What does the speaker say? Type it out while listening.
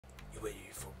ready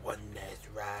for one last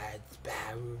ride,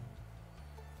 Spyro?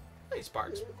 Hey,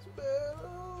 Sparks. It's been a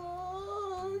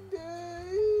long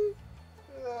day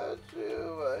without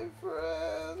you, my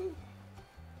friend.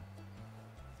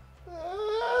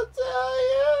 I'll tell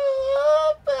you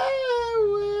about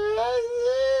when I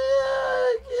see you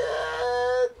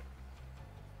again.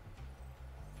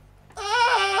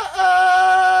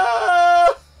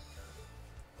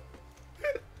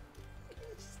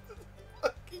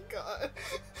 Fucking God.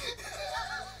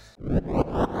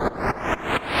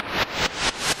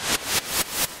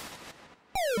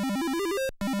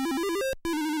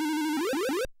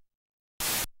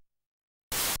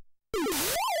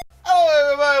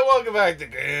 Welcome back to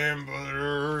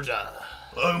TheGameBrothers.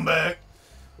 Welcome back.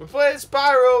 We're playing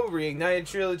Spyro Reignited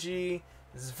Trilogy.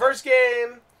 This is the first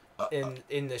game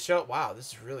in the show. Wow,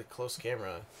 this is really close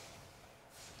camera.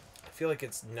 I feel like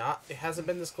it hasn't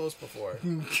been this close before.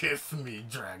 Kiss me,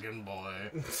 Dragon Boy.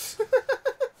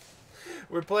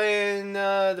 We're playing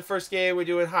the first game. We're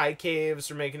doing high caves.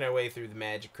 We're making our way through the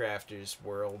Magic Crafters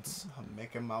worlds. I'm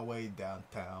making my way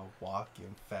downtown,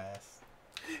 walking fast.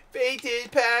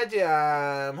 Painted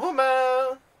pajam,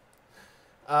 homo.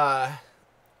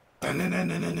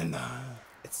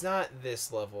 It's not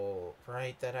this level,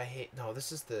 right? That I hate. No,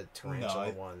 this is the tarantula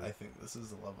one. I think this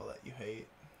is the level that you hate.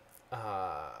 No,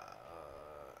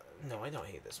 I don't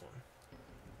hate this one.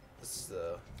 This is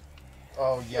the.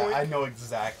 Oh yeah, I know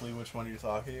exactly which one you're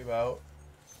talking about.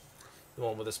 The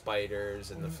one with the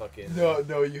spiders and the fucking.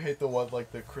 No, you hate the one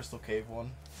like the Crystal Cave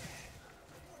one.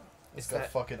 It's got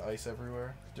that fucking ice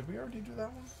everywhere. Did we already do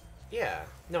that one? Yeah.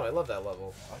 No, I love that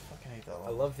level. I fucking hate that level.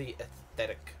 I love the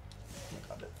aesthetic.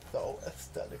 God, it's so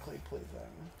aesthetically pleasing.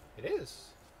 It is.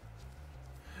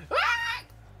 Ah!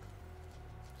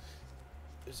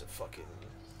 There's a fucking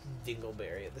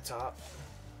dingleberry at the top.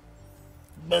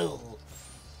 Boo.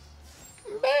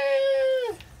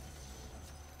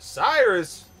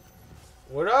 Cyrus!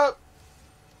 What up?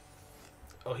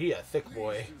 Oh, he a thick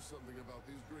boy.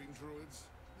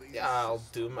 Yeah, I'll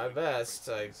do my best.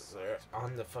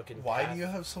 On the fucking Why path. do you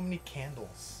have so many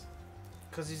candles?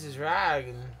 Because he's a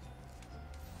dragon.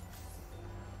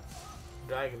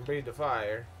 Dragon breathe the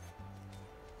fire.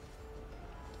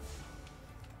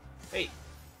 Hey.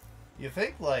 You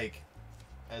think, like,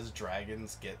 as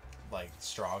dragons get, like,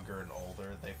 stronger and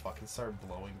older, they fucking start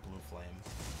blowing blue flame?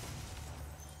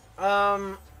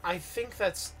 I think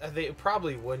that's... They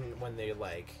probably wouldn't when they,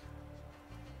 like...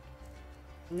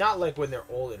 Not like when they're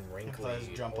old and wrinkly,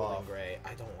 jump old off. and gray.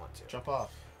 I don't want to. Jump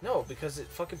off. No, because it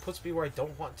fucking puts me where I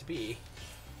don't want to be.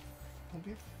 Don't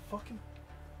be a fucking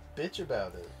bitch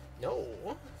about it. No.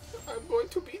 I'm going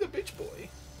to be the bitch boy.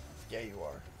 Yeah, you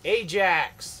are.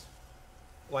 Ajax!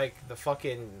 Like the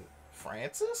fucking...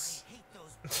 Francis? I hate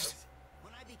those boys.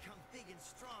 When I become big and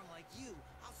strong like you,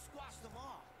 I'll squash them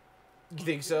all. You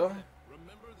think so?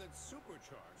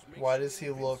 Why does he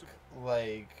look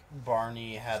like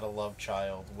Barney had a love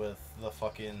child with the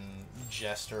fucking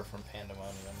jester from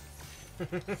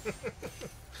Pandemonium?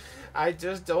 I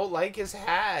just don't like his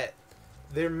hat.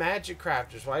 They're magic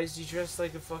crafters. Why is he dressed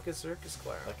like a fucking circus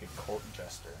clown? Like a court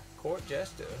jester. Court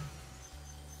jester.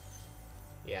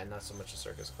 Yeah, not so much a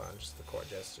circus clown, just the court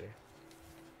jester.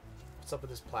 What's up with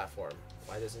this platform?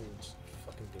 Why doesn't it just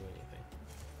fucking do anything?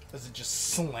 As it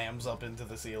just slams up into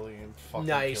the ceiling and fucking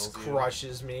Nice, kills you.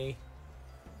 crushes me.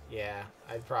 Yeah,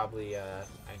 I probably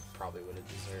would have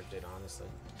deserved it, honestly.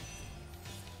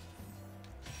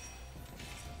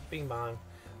 Bing bong.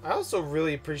 I also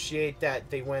really appreciate that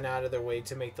they went out of their way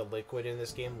to make the liquid in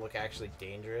this game look actually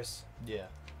dangerous. Yeah.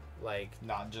 Like,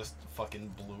 Not just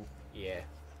fucking blue. yeah.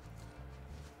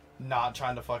 Not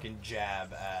trying to fucking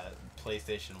jab at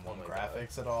PlayStation 1 my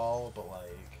graphics at all, but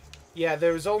like... Yeah,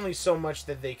 there was only so much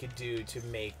that they could do to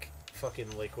make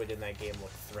fucking liquid in that game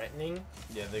look threatening.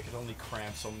 Yeah, they could only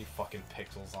cram so many fucking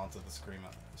pixels onto the screen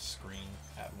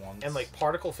at once. And, like,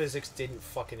 particle physics didn't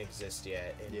fucking exist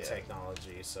yet in Yeah.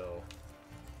 technology, so...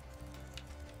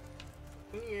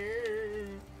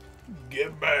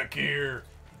 Get back here!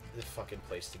 The fucking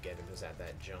place to get him is at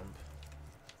that jump.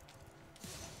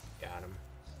 Got him.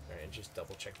 Alright, just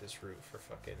double check this route for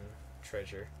fucking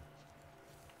treasure.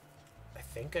 I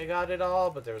think I got it all,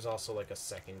 but there was also like a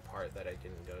second part that I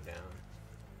didn't go down.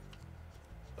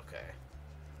 Okay.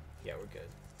 Yeah, we're good.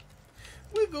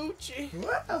 We're Gucci.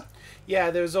 Yeah,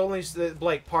 there was only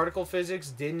like particle physics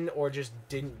didn't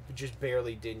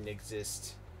barely didn't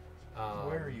exist.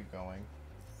 Where are you going?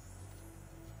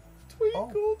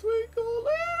 Twinkle, twinkle,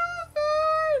 little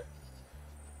star.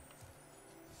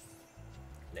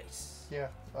 Nice. Yeah,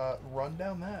 run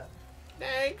down that.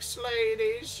 Thanks,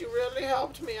 ladies. You really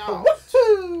helped me out.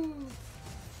 Woohoo!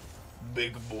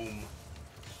 Big boom.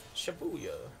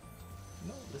 Shibuya.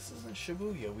 No, this isn't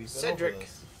Shibuya. We've been Cedric. over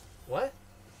this. What?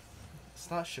 It's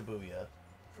not Shibuya.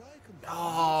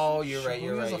 Oh, you're right.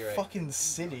 You're right. Shibuya's You're a right. fucking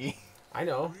city. I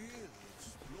know.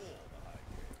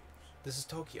 This is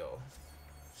Tokyo.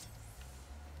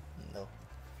 No.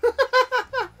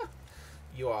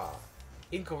 You are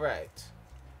incorrect.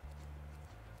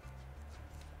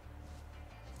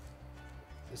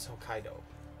 This is Hokkaido.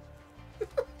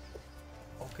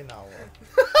 Okinawa.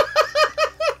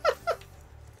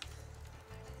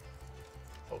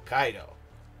 Hokkaido.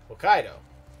 Hokkaido.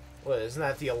 What, isn't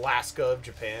that the Alaska of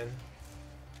Japan?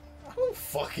 I don't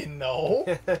fucking know.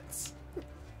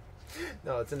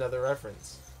 No, it's another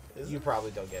reference. Is You it?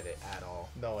 probably don't get it at all.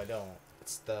 No, I don't.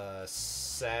 It's the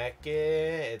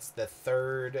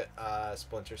third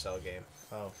Splinter Cell game.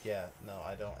 Oh, yeah. No,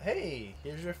 I don't. Hey,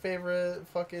 here's your favorite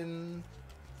fucking...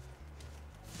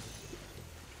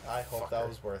 I hope that Fucker.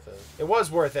 was worth it. It was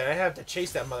worth it. I have to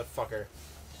chase that motherfucker.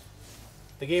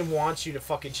 The game wants you to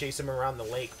fucking chase him around the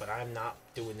lake, but I'm not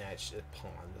doing that shit.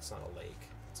 Pond. It's not a lake.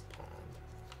 It's a pond.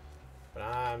 But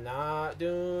I'm not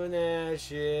doing that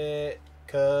shit,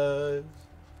 cuz...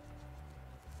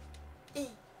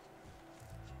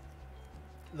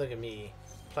 Look at me,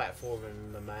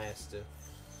 platforming my master.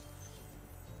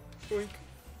 Boink.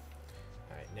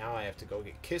 Alright, now I have to go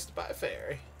get kissed by a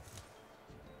fairy.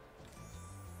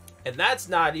 And that's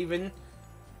not even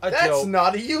a That's joke.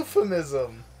 not a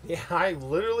euphemism. Yeah, I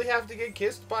literally have to get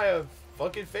kissed by a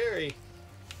fucking fairy.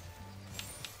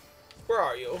 Where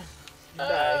are you?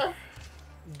 Die.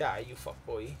 Die, you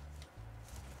fuckboy.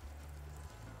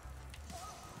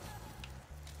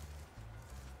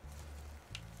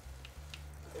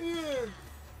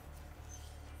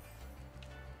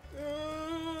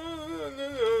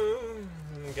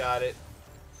 Got it.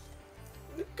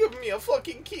 Give me a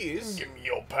fucking kiss. Give me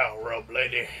your power up,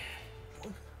 lady.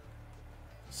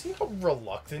 See how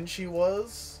reluctant she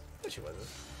was? No, she wasn't.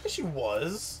 Yes, she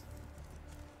was.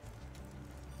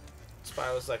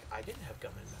 Spyro was like, I didn't have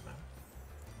gum in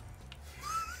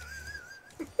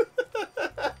my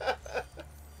mouth.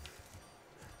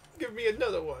 Give me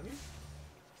another one.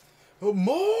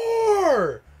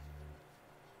 More!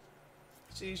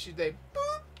 See, she they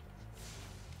boop,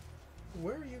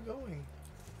 Where are you going?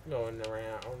 going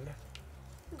around.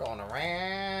 I'm going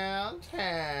around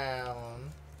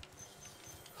town.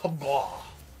 Habah.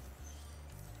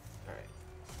 Alright.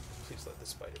 Please let this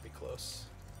spider be close.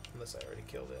 Unless I already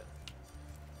killed it.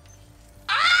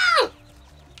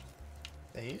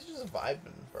 Hey, he's just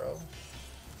vibing, bro.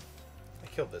 I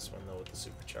killed this one though with the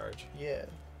supercharge. Yeah.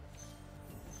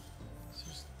 Let's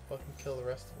just fucking kill the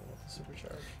rest of them with the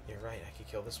supercharge. You're right, I could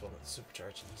kill this one with the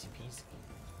supercharge easy peasy.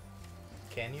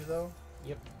 Can you, though?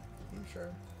 Yep. You sure?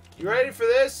 You ready for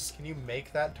this? Can you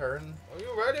make that turn? Are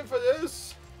you ready for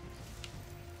this?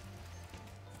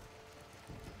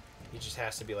 He just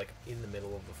has to be like in the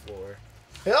middle of the floor.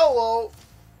 Hello!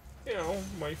 You know,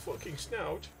 my fucking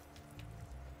snout.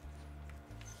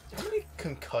 How many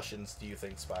concussions do you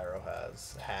think Spyro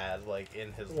has had, like,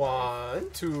 in his life? 1,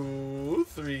 2,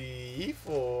 3,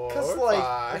 4, Because, like,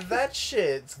 5. that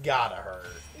shit's gotta hurt.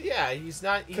 Yeah, he's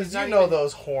not. Because Because you know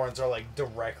those horns are, like,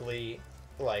 directly,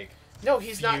 like, No,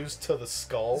 he's not. fused to the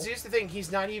skull. Here's the thing: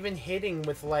 he's not even hitting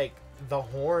with like the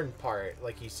horn part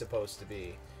like he's supposed to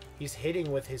be. He's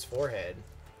hitting with his forehead.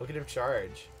 Look at him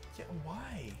charge. Yeah, why?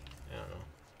 I don't know.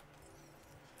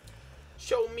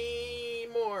 Show me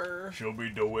more. Show me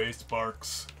the way,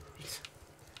 Sparks.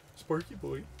 Sparky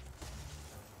boy.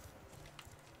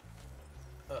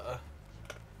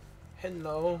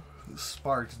 Hello.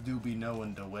 Sparks do be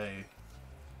knowing the way.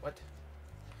 What?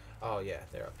 Oh yeah,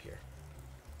 they're up here.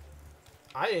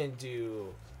 I didn't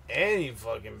do any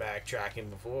fucking backtracking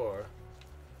before,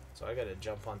 so I gotta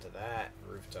jump onto that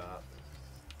rooftop.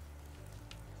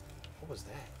 What was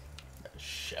that?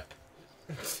 Shep.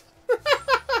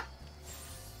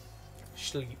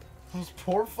 Sleep. Those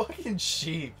poor fucking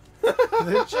sheep.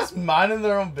 They're just minding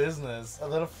their own business.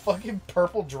 And then a fucking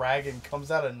purple dragon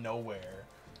comes out of nowhere.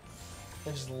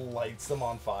 And just lights them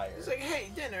on fire. He's like, hey,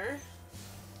 dinner.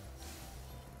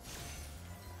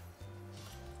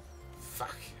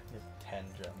 Fuck. You have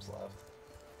 10 gems left.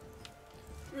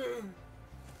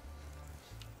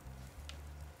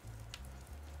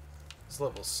 This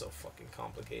level's so fucking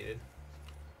complicated.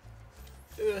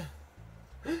 Ugh.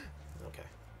 Okay.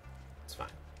 It's fine.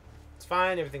 It's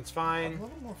fine. Everything's Have fine. a little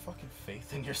more fucking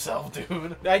faith in yourself,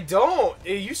 dude. I don't.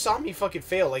 You saw me fucking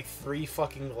fail like 3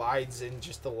 fucking glides in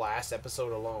just the last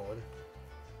episode alone.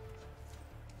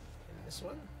 And this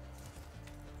one?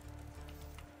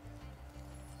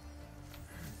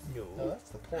 No, No. that's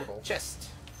the portal. Chest.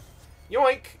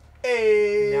 Yoink.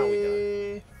 Hey. Now we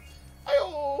done.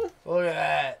 Ayo. Look at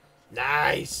that.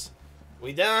 Nice.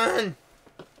 We done.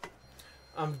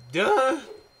 I'm done.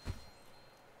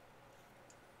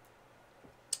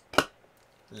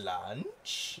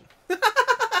 Lunch?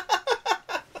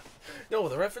 No,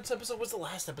 the reference episode was the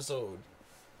last episode.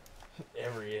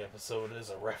 Every episode is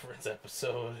a reference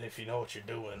episode if you know what you're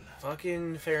doing.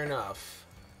 Fucking fair enough.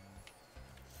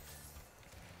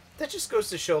 That just goes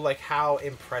to show, like, how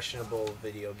impressionable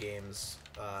video games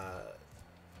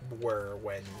were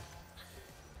when...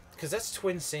 Because that's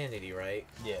Twin Sanity, right?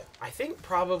 Yeah. I think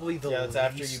probably the Yeah, it's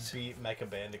after you least... beat Mecha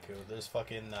Bandicoot. There's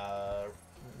fucking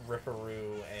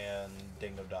Ripperoo and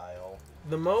Dingo Dial.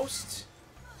 The most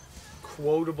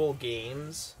quotable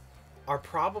games are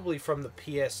probably from the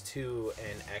PS2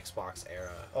 and Xbox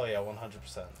era. Oh yeah,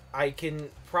 100%. I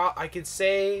could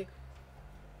say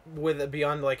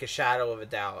beyond like a shadow of a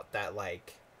doubt that,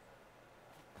 like,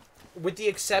 with the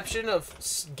exception of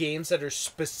games that are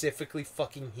specifically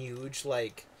fucking huge,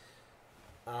 like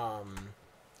The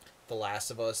Last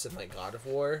of Us and like God of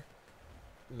War,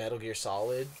 Metal Gear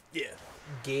Solid, Yeah.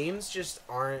 games just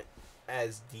aren't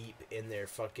as deep in their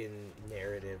fucking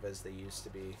narrative as they used to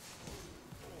be.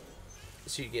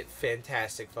 So you get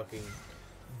fantastic fucking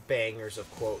bangers of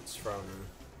quotes from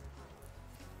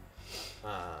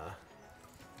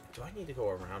do I need to go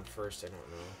around first? I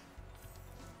don't know.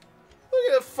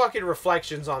 Look at the fucking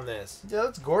reflections on this. Yeah,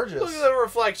 that's gorgeous. Look at the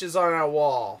reflections on our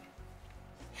wall.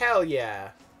 Hell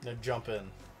yeah. Now jump in.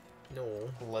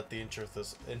 No. Let the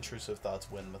intrusive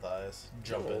thoughts win, Matthias.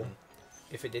 Jump No. in.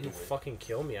 If it didn't Do it. fucking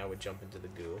kill me, I would jump into the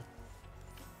goo.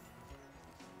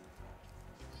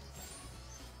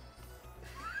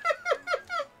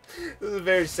 This is a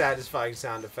very satisfying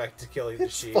sound effect to killing the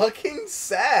It's sheep. fucking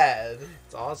sad.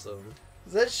 It's awesome.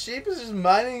 That sheep is just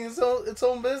minding its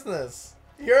own business.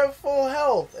 You're at full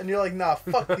health, and you're like, nah,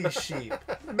 fuck these sheep.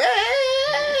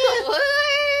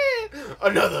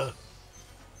 Another.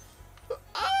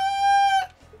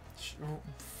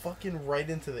 Fucking right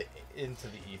into the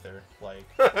ether, like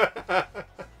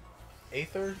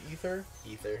ether.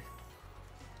 Ether.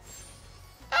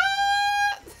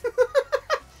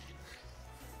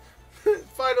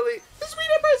 Finally, the sweet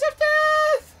embers of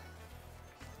death.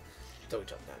 Don't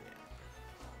jump down yet.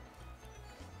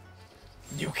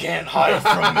 You can't hide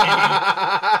from me.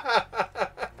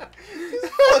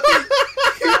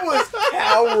 He was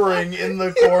cowering in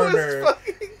the corner.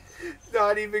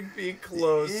 Not even being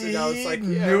close, and I was like,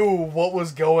 yeah. Knew what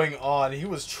was going on. He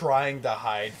was trying to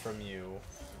hide from you.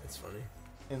 That's funny.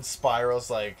 And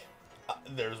Spyro's like,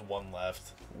 there's one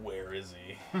left. Where is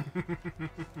he?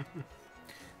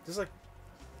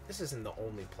 This isn't the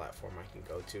only platform I can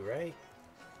go to, right?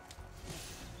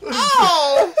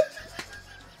 Oh!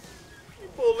 You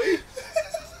bully.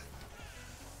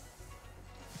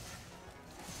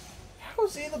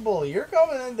 How's he the bully? You're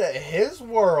coming into his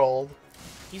world.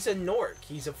 He's a Nork.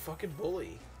 He's a fucking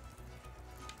bully.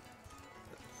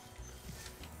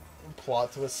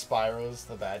 Plot twist: Spyro's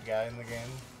the bad guy in the game.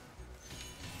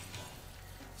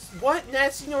 What?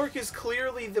 Nasty Nork is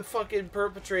clearly the fucking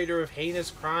perpetrator of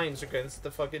heinous crimes against the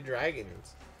fucking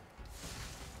dragons.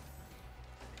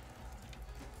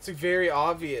 It's like very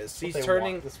obvious. He's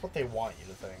turning... That's what they want you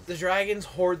to think. The dragons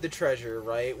hoard the treasure,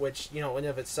 right? Which, you know, in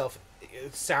of itself,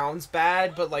 it sounds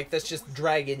bad, but, like, that's just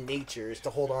dragon nature, is to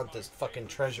hold on to fucking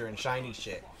treasure and shiny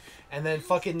shit. And then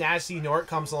fucking Nasty Nork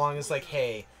comes along and is like,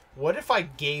 hey, what if I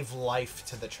gave life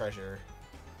to the treasure?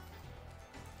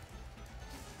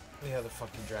 The other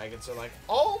fucking dragons are like,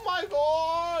 oh my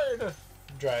god!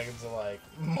 Dragons are like,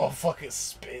 motherfucking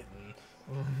spitting.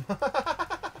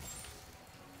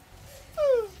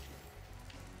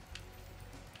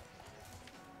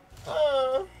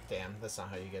 Damn, that's not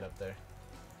how you get up there.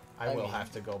 I will have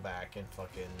to go back and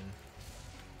fucking...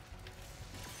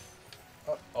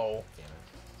 Oh. Damn it.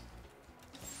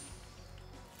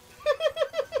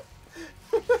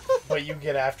 But you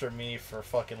get after me for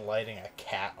fucking lighting a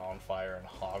cat on fire in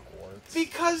Hogwarts.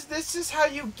 Because this is how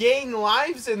you gain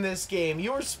lives in this game.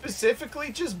 You were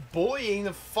specifically just bullying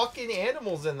the fucking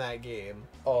animals in that game.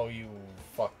 Oh, you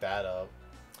fucked that up.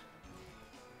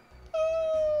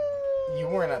 You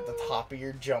weren't at the top of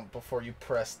your jump before you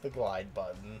pressed the glide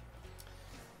button.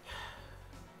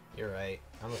 You're right.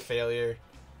 I'm a failure.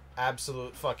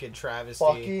 Absolute fucking travesty.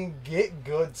 Fucking get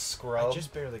good, scrub. I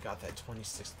just barely got that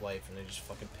 26th life and I just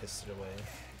fucking pissed it away.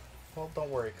 Well, don't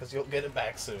worry, because you'll get it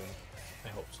back soon. I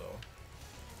hope so.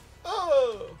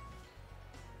 Oh!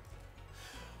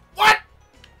 What?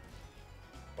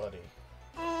 Buddy.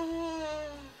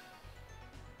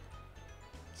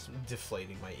 It's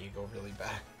deflating my ego really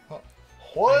bad.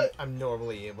 What? I'm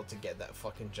normally able to get that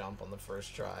fucking jump on the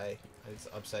first try. I was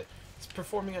upset. It's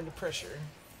performing under pressure.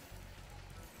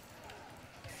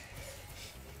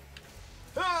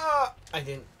 Ah! I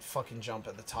didn't fucking jump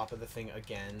at the top of the thing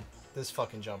again. This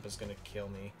fucking jump is gonna kill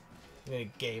me. I'm gonna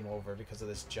game over because of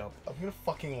this jump. I'm gonna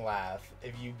fucking laugh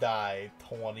if you die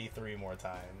 23 more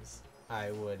times.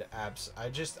 I would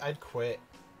I'd quit.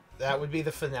 That would be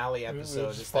the finale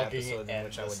episode. Just the episode in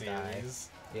which I would die.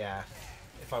 Yeah.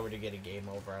 If I were to get a game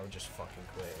over, I would just fucking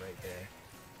quit right there.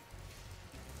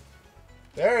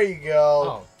 There you go.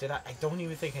 Oh, did I? I don't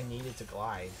even think I needed to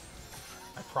glide.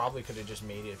 I probably could have just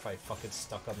made it if I fucking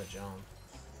stuck on the jump.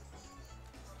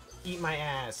 Eat my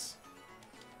ass.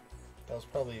 That was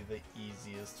probably the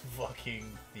easiest fucking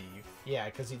thief. Yeah,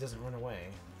 because he doesn't run away.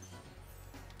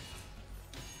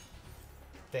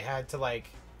 They had to, like...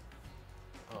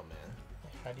 Oh, man.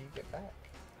 How do you get back?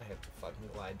 I have to fucking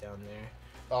glide down there.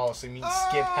 Oh, so you mean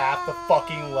skip half the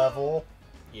fucking level?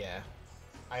 Yeah.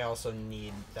 I also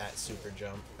need that super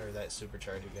jump, or that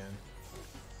supercharge again.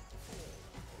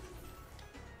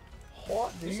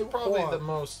 What do These you are probably want? the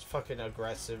most fucking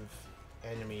aggressive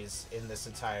enemies in this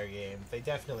entire game. They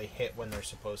definitely hit when they're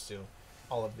supposed to.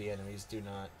 All of the enemies do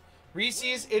not.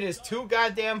 Reese's, it is too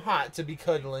goddamn hot to be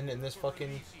cuddling in this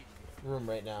fucking room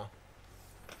right now.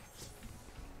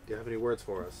 Do you have any words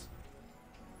for us?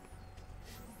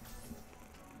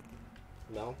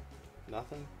 No?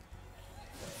 Nothing?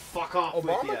 Fuck off with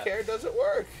ya. Obamacare doesn't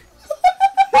work.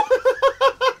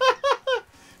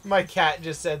 My cat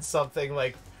just said something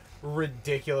like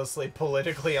ridiculously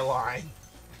politically aligned.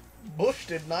 Bush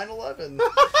did 9/11.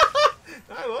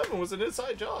 9/11 was an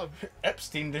inside job.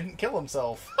 Epstein didn't kill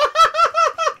himself.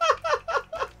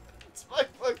 It's my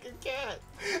fucking cat.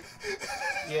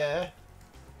 Yeah.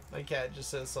 My cat just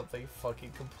says something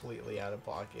fucking completely out of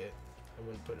pocket. I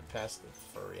wouldn't put it past the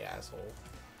furry asshole.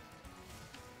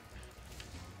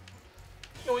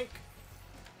 Yoink.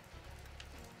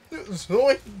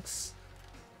 Zoinks.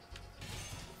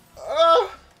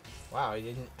 Wow, I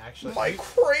didn't actually... My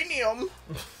cranium.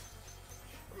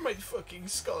 My fucking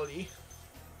scully.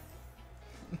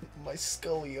 My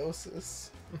scoliosis.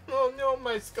 Oh no,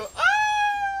 my skull.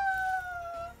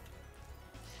 Ah!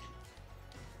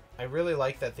 I really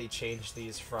like that they changed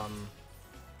these from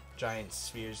giant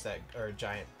spheres that, or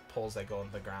giant poles that go on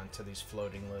the ground to these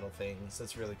floating little things.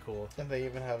 That's really cool. And they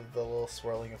even have the little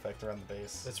swirling effect around the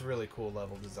base. That's really cool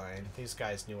level design. These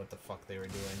guys knew what the fuck they were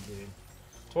doing, dude.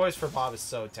 Toys for Bob is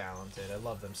so talented. I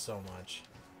love them so much.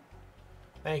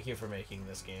 Thank you for making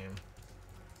this game.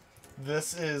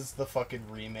 This is the fucking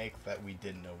remake that we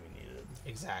didn't know we needed.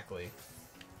 Exactly.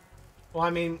 Well,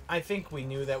 I mean, I think we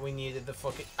knew that we needed the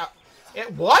fucking...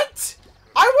 what?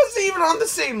 I wasn't even on the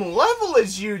same level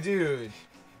as you, dude.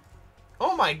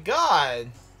 Oh my god.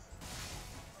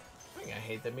 I think I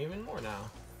hate them even more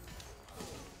now.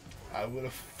 I would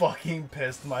have fucking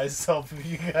pissed myself if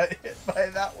you got hit by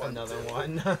that one. Another too.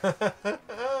 one.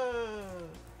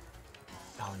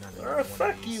 Oh, another one.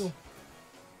 Fuck you.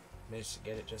 Managed to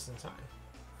get it just in time.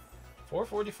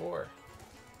 444.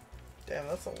 Damn,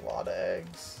 that's a lot of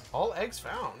eggs. All eggs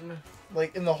found.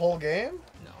 Like, in the whole game?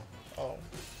 No. Oh.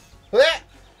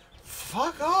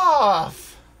 Fuck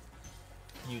off!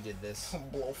 You did this.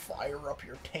 Blow fire up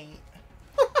your taint.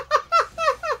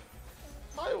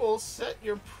 I will set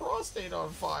your prostate on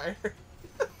fire.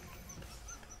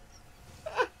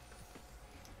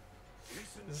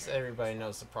 This, everybody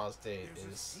knows the prostate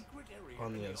is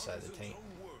on the other side of the taint.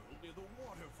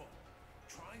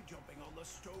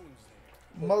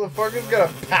 Motherfucker's got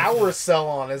a power cell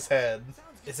on his head.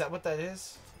 Is that what that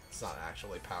is? It's not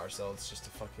actually power cell, it's just a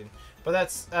fucking... But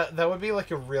that's, that would be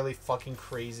like a really fucking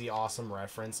crazy awesome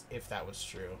reference if that was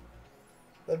true.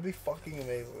 That'd be fucking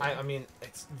amazing. I mean,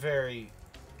 it's very...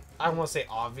 I don't want to say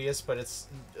obvious, but it's,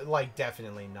 like,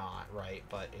 definitely not, right?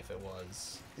 But if it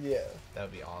was... Yeah. That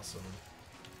would be awesome.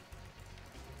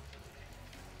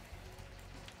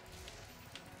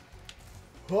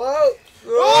 Whoa!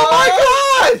 Oh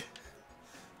my god!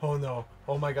 Oh no.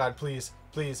 Oh my god, please.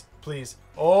 Please. Please.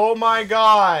 Oh my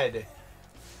god!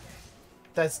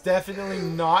 That's definitely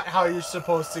not how you're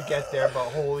supposed to get there,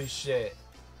 but holy shit.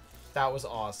 That was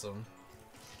awesome.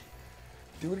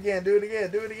 Do it again, do it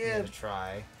again, do it I'm again. gonna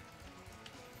try.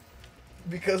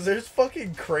 Because there's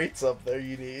fucking crates up there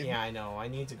you need. Yeah, I know. I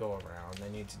need to go around. I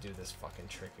need to do this fucking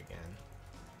trick again.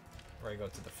 Where I go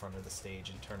to the front of the stage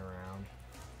and turn around.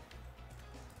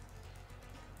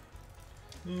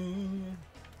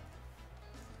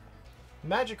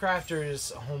 Magic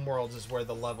Crafter's homeworld is where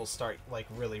the levels start, like,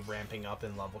 really ramping up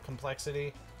in level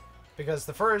complexity. Because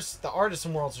the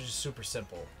artisan worlds are just super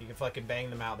simple. You can fucking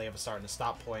bang them out, they have a start and a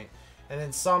stop point. And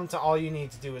then some to all you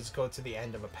need to do is go to the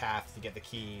end of a path to get the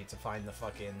key to find the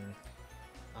fucking,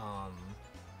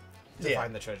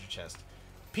 find the treasure chest.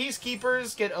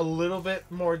 Peacekeepers get a little bit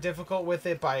more difficult with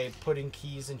it by putting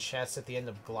keys and chests at the end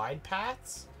of glide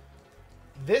paths.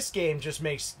 This game just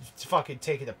makes fucking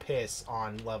taking a piss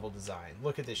on level design.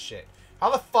 Look at this shit. How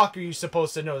the fuck are you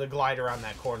supposed to know to glide around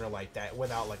that corner like that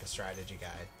without like a strategy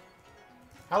guide?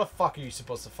 How the fuck are you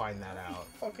supposed to find that out?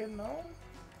 Fucking no.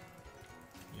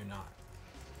 You're not.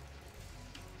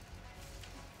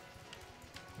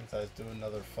 Let's do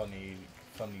another funny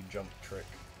jump trick.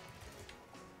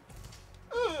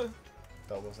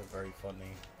 That wasn't very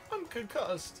funny. I'm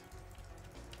concussed.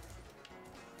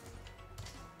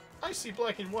 I see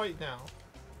black and white now.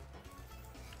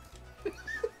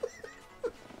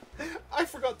 I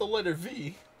forgot the letter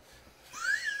V.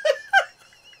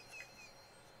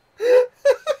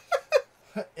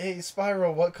 Hey,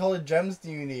 Spyro, what colored gems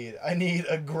do you need? I need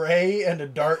a gray and a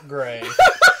dark gray.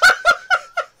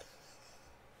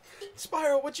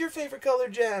 Spyro, what's your favorite color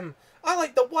gem? I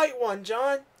like the white one,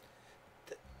 John.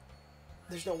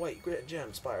 There's no white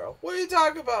gem, Spyro. What are you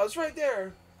talking about? It's right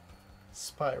there.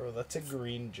 Spyro, that's a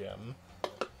green gem.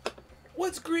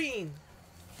 What's green?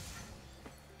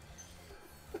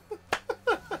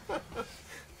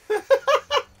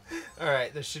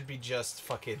 Alright, this should be just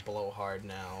fucking Blowhard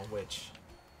now, which,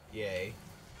 yay.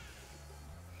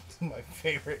 It's my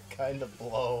favorite kind of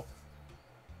blow.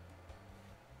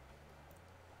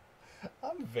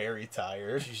 I'm very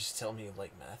tired. Did you just tell me you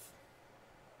like meth?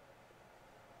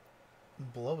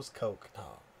 Blow's coke.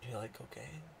 Oh, you like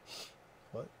cocaine?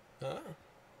 What? Oh.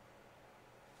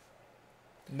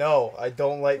 No, I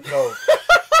don't like coke.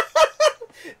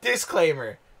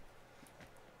 Disclaimer.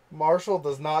 Marshall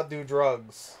does not do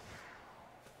drugs.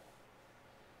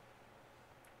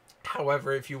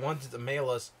 However, if you wanted to mail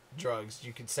us drugs,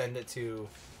 you could send it to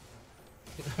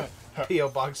P.O.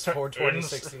 Box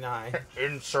 42069.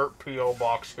 Insert P.O.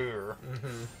 box here.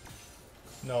 Mm-hmm.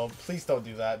 No, please don't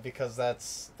do that because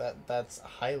that's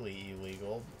highly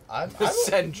illegal. I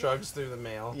Send drugs through the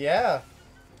mail. Yeah.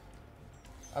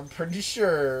 I'm pretty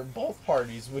sure both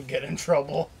parties would get in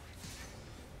trouble.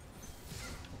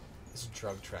 It's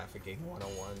drug trafficking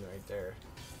 101 right there.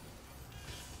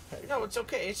 No, it's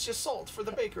okay. It's just salt for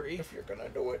the bakery. If you're gonna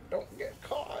do it, don't get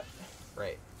caught.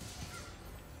 Right.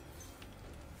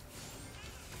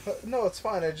 But no, it's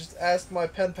fine. I just asked my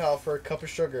pen pal for a cup of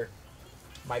sugar.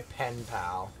 My pen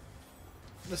pal.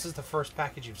 This is the first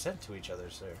package you've sent to each other,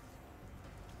 sir.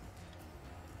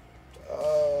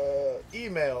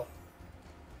 Email.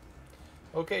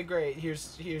 Okay, great.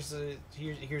 Here's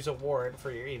a warrant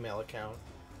for your email account.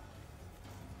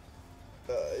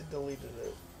 I deleted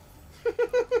it.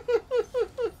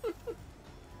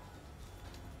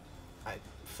 I'm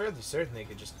fairly certain they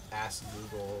could just ask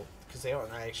Google, because they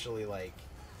don't actually, like...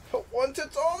 But once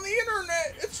it's on the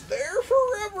internet, it's there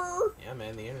forever. Yeah,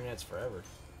 man, the internet's forever.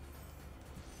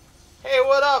 Hey,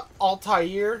 what up,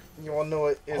 Altair? You wanna know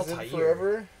what isn't Altair.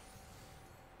 forever?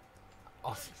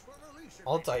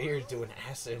 Altair's doing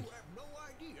acid.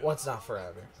 What's not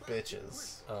forever?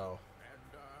 Bitches. Oh.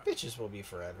 Bitches will be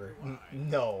forever.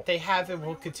 No. They have and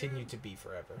will continue to be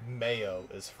forever. Mayo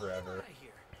is forever.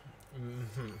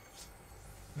 Mm-hmm.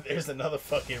 There's another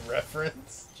fucking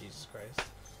reference. Jesus Christ.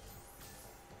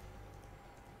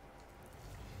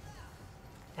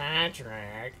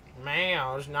 Patrick,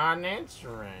 mayo's not an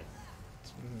instrument.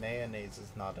 Mayonnaise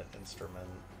is not an instrument.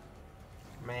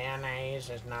 Mayonnaise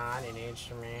is not an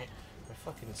instrument. My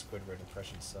fucking Squidward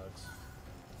impression sucks.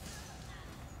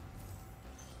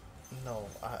 No,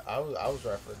 I was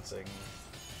referencing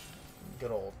good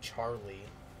old Charlie.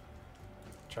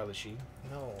 Charlie Sheen.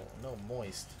 No,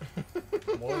 Moist.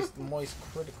 Moist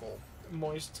critical.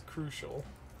 Moist crucial.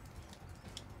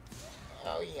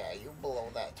 Oh yeah, you blow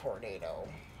that tornado.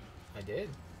 I did.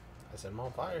 I set him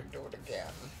on fire. Do it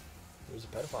again. He was a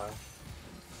pedophile.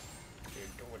 You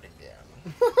do it again.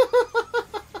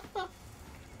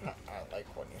 I like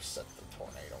when you set the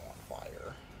tornado on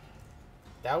fire.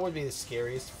 That would be the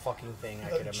scariest fucking thing I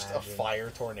could Just imagine. a fire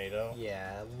tornado.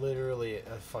 Yeah, literally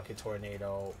a fucking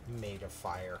tornado made of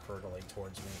fire hurtling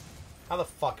towards me. How the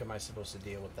fuck am I supposed to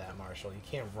deal with that, Marshall? You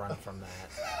can't run from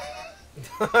that.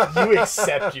 You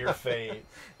accept your fate.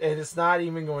 And it's not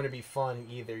even going to be fun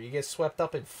either. You get swept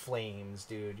up in flames,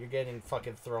 dude. You're getting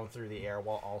fucking thrown through the air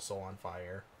while also on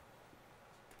fire.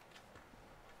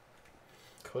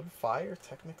 Could fire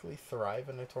technically thrive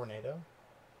in a tornado?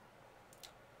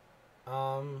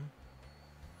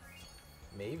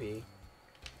 Maybe.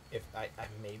 If I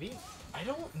maybe? I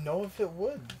don't know if it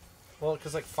would. Well,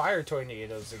 because like fire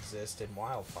tornadoes exist in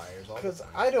wildfires all the Because time.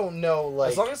 I don't know,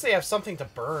 like... As long as they have something to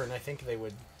burn, I think they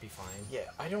would be fine. Yeah,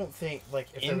 I don't think, like,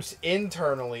 If there was-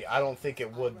 internally, I don't think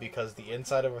it would, because the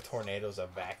inside of a tornado is a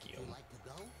vacuum. Like to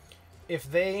go? If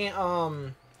they,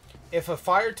 if a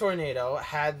fire tornado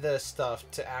had the stuff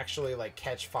to actually, like,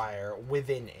 catch fire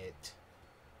within it,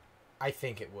 I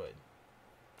think it would.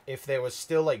 If there was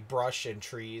still, like, brush and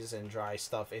trees and dry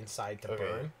stuff inside to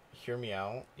burn. Hear me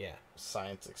out. Yeah.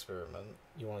 Science experiment.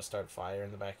 You want to start a fire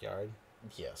in the backyard?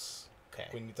 Yes. Okay.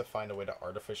 We need to find a way to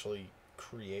artificially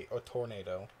create a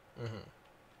tornado, Mm-hmm.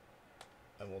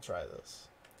 and we'll try this.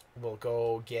 We'll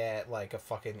go get, like, a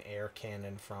fucking air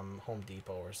cannon from Home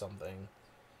Depot or something.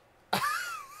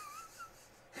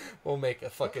 We'll make a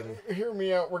fucking... Hear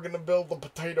me out. We're gonna build the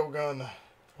potato gun.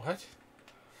 What?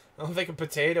 I don't think a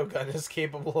potato gun is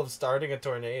capable of starting a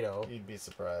tornado. You'd be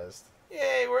surprised.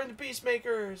 Yay, we're in the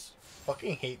Peacemakers.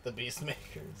 Fucking hate the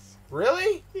Beastmakers.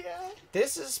 Really? Yeah.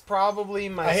 This is probably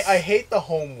my... I hate the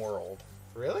home world.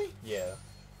 Really? Yeah.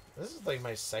 This is like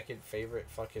my second favorite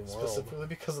fucking world. Specifically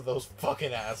because of those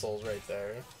fucking assholes right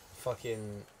there.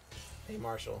 Fucking... Hey,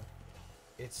 Marshall.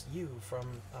 It's you from,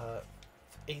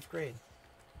 8th grade.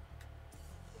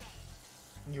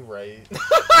 You right.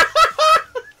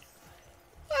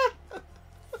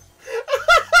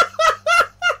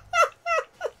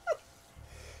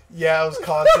 Yeah, I was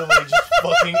constantly just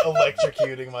fucking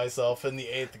electrocuting myself in the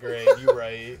 8th grade. You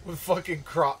right. With fucking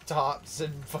crop tops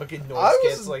and fucking noise I was-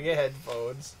 kits like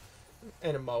headphones.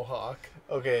 And a mohawk.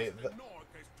 Okay. The north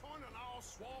is turning our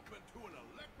swamp into an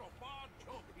electrified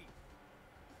junkie.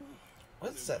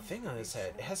 What's that thing on his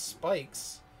head? It has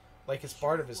spikes. Like it's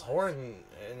part of his horn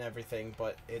and everything,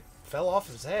 but it fell off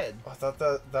his head. I thought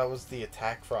that was the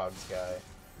attack frogs guy.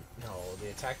 No, the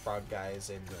attack frog guy is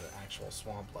in the actual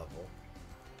swamp level.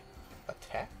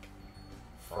 Attack?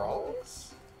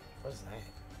 Frogs? What is that?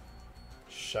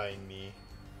 Shiny.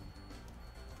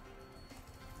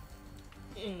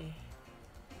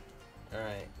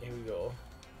 Alright, here we go.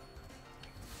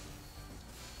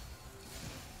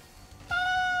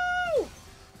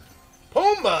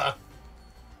 Pumbaa!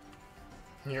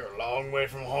 You're a long way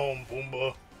from home,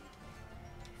 Pumbaa.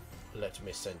 Let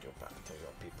me send you back to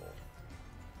your people.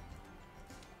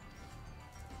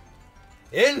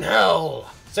 In hell!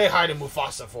 Say hi to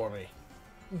Mufasa for me.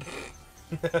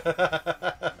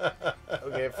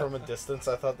 Okay, from a distance,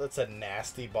 I thought that said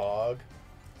nasty bog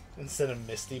instead of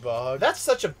misty bog. That's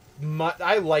such a...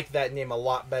 I like that name a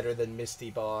lot better than Misty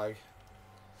Bog.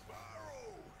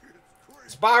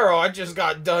 Spyro, I just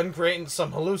got done creating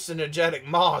some hallucinogenic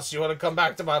moss. You want to come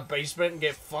back to my basement and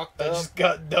get fucked I up? just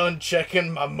got done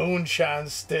checking my moonshine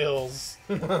stills.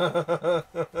 You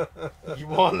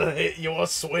want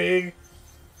swig?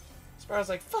 Spyro's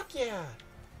like, fuck yeah!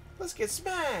 Let's get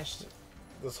smashed!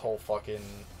 This whole fucking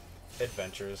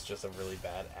adventure is just a really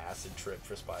bad acid trip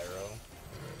for Spyro.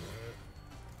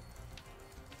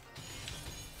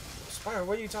 Spyro,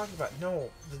 what are you talking about? No,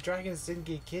 the dragons didn't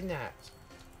get kidnapped.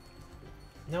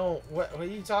 No, what are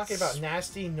you talking about?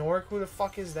 Nasty Nork? Who the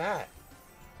fuck is that?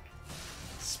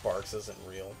 Sparks isn't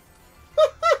real.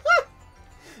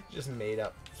 Just made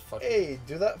up fucking... Hey,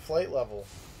 do that flight level.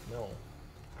 No.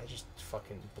 I just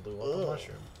fucking blew up a Ugh.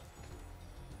 mushroom.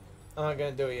 I'm not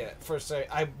gonna do it yet. First,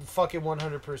 I fucking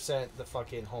 100% the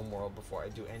fucking homeworld before I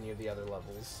do any of the other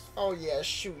levels. Oh yeah,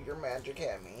 shoot your magic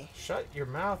at me. Shut your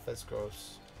mouth, that's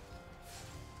gross.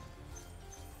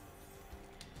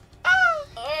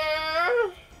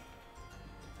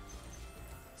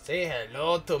 Say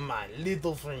hello to my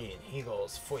little friend. He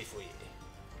goes, fui fui.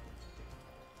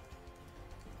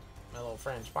 My little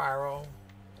friend Spyro.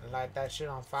 Light that shit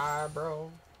on fire,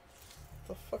 bro.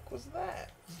 The fuck was that?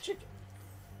 Chicken.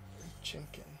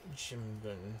 Chimkin.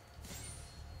 Chicken.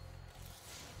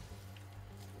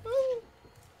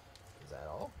 Is that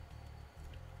all?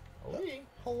 Okay.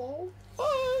 Hello?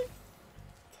 Bye.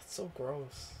 That's so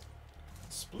gross.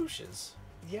 Splooshes.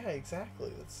 Yeah,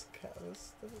 exactly. That's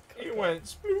He went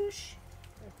sploosh.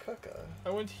 Caca. I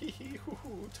went hee hee hoo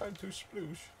hoo. Time to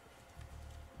sploosh.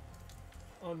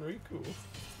 On Riku.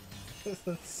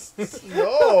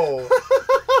 No.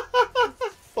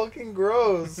 Fucking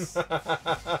gross.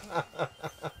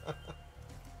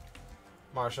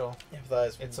 Marshall,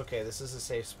 Empathize. it's okay. This is a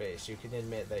safe space. You can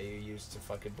admit that you used to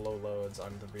fucking blow loads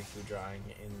on the Riku drawing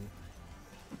in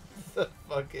the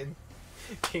fucking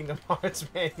Kingdom Hearts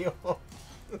manual.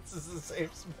 This is a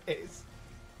safe space.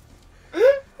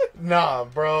 Nah,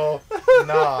 bro.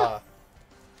 Nah.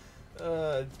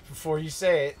 Before you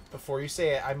say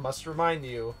it, I must remind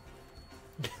you,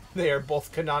 They are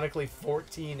both canonically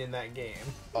 14 in that game.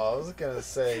 Oh, I was gonna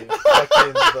say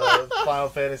fucking the Final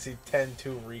Fantasy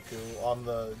X-2 Riku on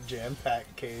the Jam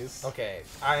Pack case. Okay,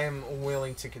 I am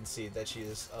willing to concede that she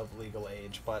is of legal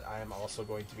age, but I am also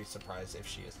going to be surprised if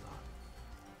she is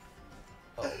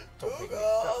not. Oh, don't make me.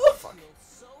 Oh, fuck.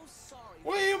 So sorry.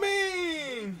 What do you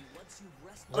mean? Once you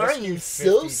rescue Aren't you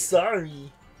so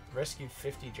sorry? Rescued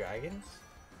 50 dragons?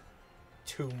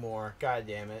 2 more. God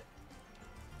damn it.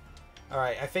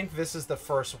 Alright, I think this is the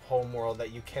first homeworld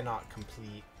that you cannot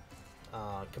completely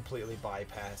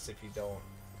bypass if you don't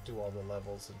do all the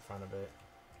levels in front of it.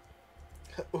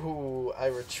 Ooh, I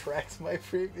retract my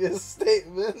previous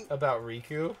statement. About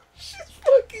Riku? She's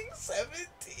fucking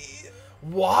 17.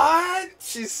 What?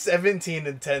 She's 17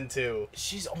 in 10 too.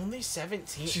 She's only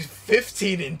 17? She's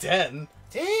 15 in 10.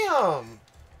 Damn!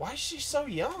 Why is she so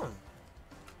young?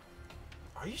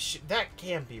 Are you sure? That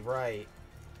can't be right.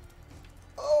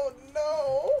 Oh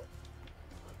no!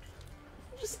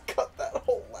 Just cut that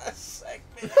whole last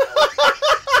segment.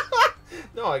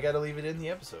 No, I gotta leave it in the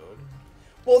episode.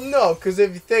 Well, no, because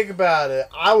if you think about it,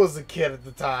 I was a kid at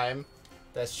the time.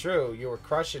 That's true. You were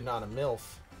crushing on a MILF.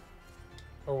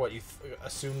 Or what you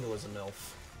assumed was a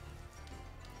MILF.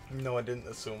 No, I didn't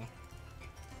assume.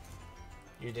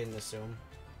 You didn't assume?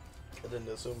 I didn't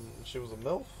assume she was a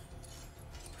MILF.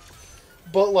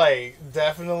 But, like,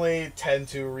 definitely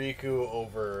X-2 Riku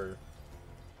over...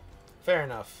 Fair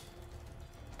enough.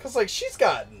 Because, like, she's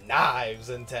got knives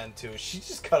in X-2. She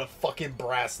just got a fucking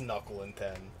brass knuckle in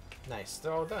 10. Nice.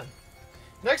 They're all done.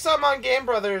 Next time on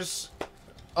GameBrothers,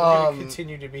 we're gonna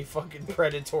continue to be fucking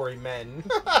predatory men.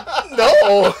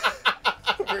 No!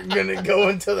 We're gonna go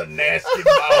into the nasty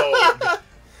bog.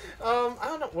 I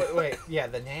don't know. Wait. Yeah,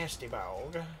 the nasty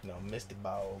bog. No, Misty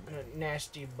Bog.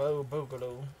 Nasty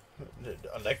boogaloo.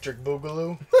 Electric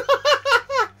Boogaloo.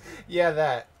 Yeah,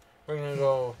 that. We're gonna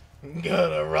go.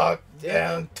 Gonna rock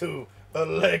down to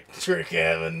Electric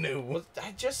Avenue. Well,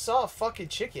 I just saw a fucking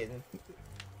chicken.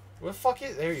 What fuck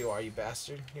is? There you are, you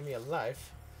bastard. Give me a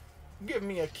life. Give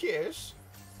me a kiss.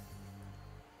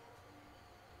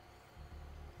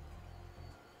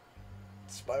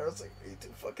 Spyro's like, are you too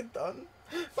fucking done?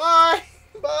 Bye!